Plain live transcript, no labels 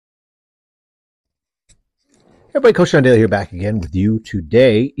Everybody, Coach John Daly here, back again with you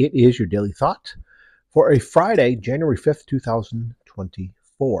today. It is your daily thought for a Friday, January 5th,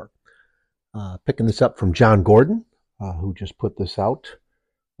 2024. Picking this up from John Gordon, who just put this out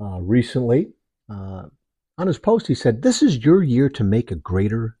recently. On his post, he said, "This is your year to make a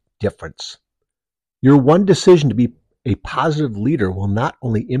greater difference. Your one decision to be a positive leader will not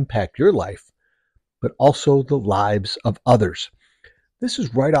only impact your life, but also the lives of others." This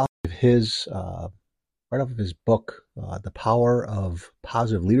is right off of his book, The Power of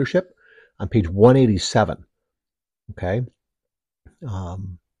Positive Leadership, on page 187. Okay.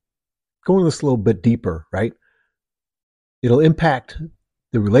 Going this a little bit deeper, right? It'll impact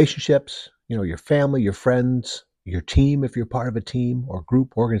the relationships, your family, your friends, your team, if you're part of a team or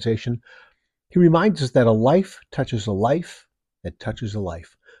group, organization. He reminds us that a life touches a life that touches a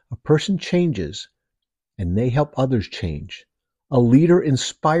life. A person changes and they help others change. A leader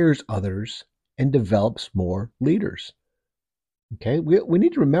inspires others and develops more leaders. Okay, we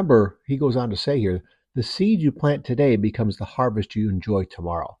need to remember, he goes on to say here, the seed you plant today becomes the harvest you enjoy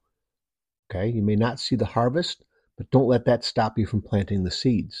tomorrow. Okay, you may not see the harvest, but don't let that stop you from planting the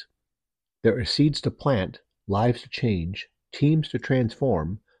seeds. There are seeds to plant, lives to change, teams to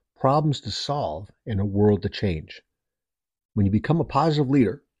transform, problems to solve, and a world to change. When you become a positive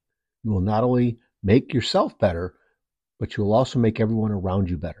leader, you will not only make yourself better, but you will also make everyone around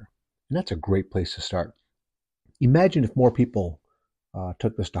you better. And that's a great place to start. Imagine if more people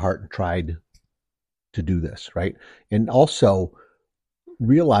took this to heart and tried to do this, right? And also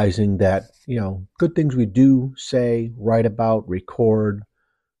realizing that, good things we do, say, write about, record,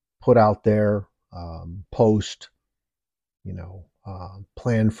 put out there, post,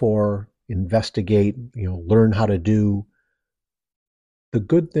 plan for, investigate, learn how to do. The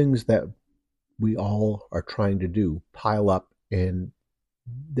good things that we all are trying to do pile up, and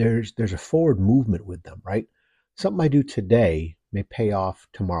there's a forward movement with them, right? Something I do today may pay off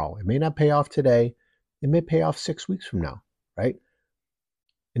tomorrow. It may not pay off today. It may pay off 6 weeks from now, right?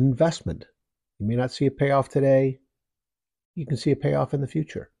 An investment. You may not see a payoff today. You can see a payoff in the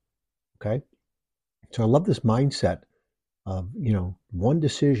future, okay? So I love this mindset of, one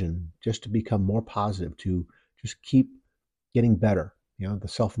decision just to become more positive, to just keep getting better, the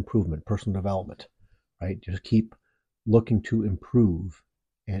self-improvement, personal development, right? Just keep looking to improve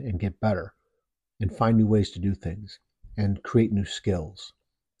and get better and find new ways to do things and create new skills,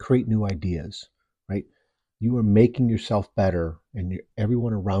 create new ideas, right? You are making yourself better, and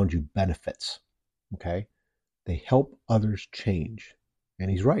everyone around you benefits, okay? They help others change.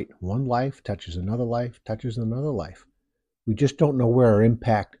 And he's right. One life touches another life, touches another life. We just don't know where our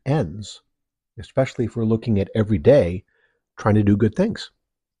impact ends, especially if we're looking at every day trying to do good things,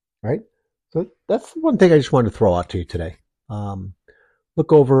 right? So that's one thing I just wanted to throw out to you today.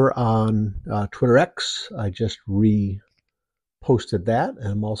 Look over on Twitter X. I just reposted that, and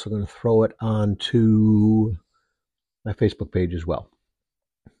I'm also going to throw it onto my Facebook page as well.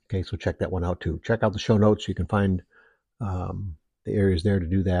 Okay, so check that one out too. Check out the show notes. You can find the areas there to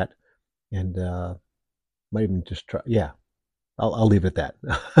do that, and might even just try. Yeah, I'll leave it at that.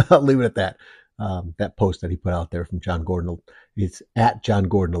 I'll leave it at that. That post that he put out there from John Gordon. It's at John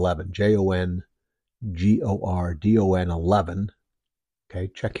Gordon 11. JONGORDON 11. Okay,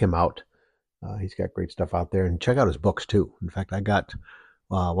 check him out. He's got great stuff out there, and check out his books too. In fact, I got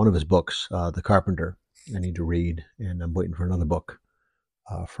one of his books, The Carpenter, I need to read, and I'm waiting for another book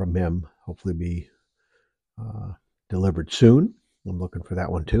from him. Hopefully be delivered soon. I'm looking for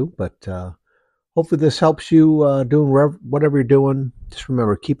that one too. But hopefully this helps you doing whatever you're doing. Just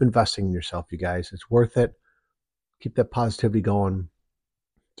remember, keep investing in yourself, you guys. It's worth it. Keep that positivity going.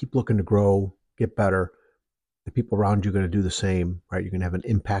 Keep looking to grow, get better. The people around you are going to do the same, right? You're going to have an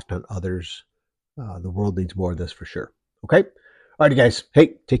impact on others. The world needs more of this for sure. Okay? All right, you guys.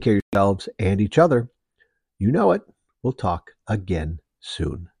 Hey, take care of yourselves and each other. You know it. We'll talk again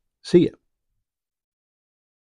soon. See ya.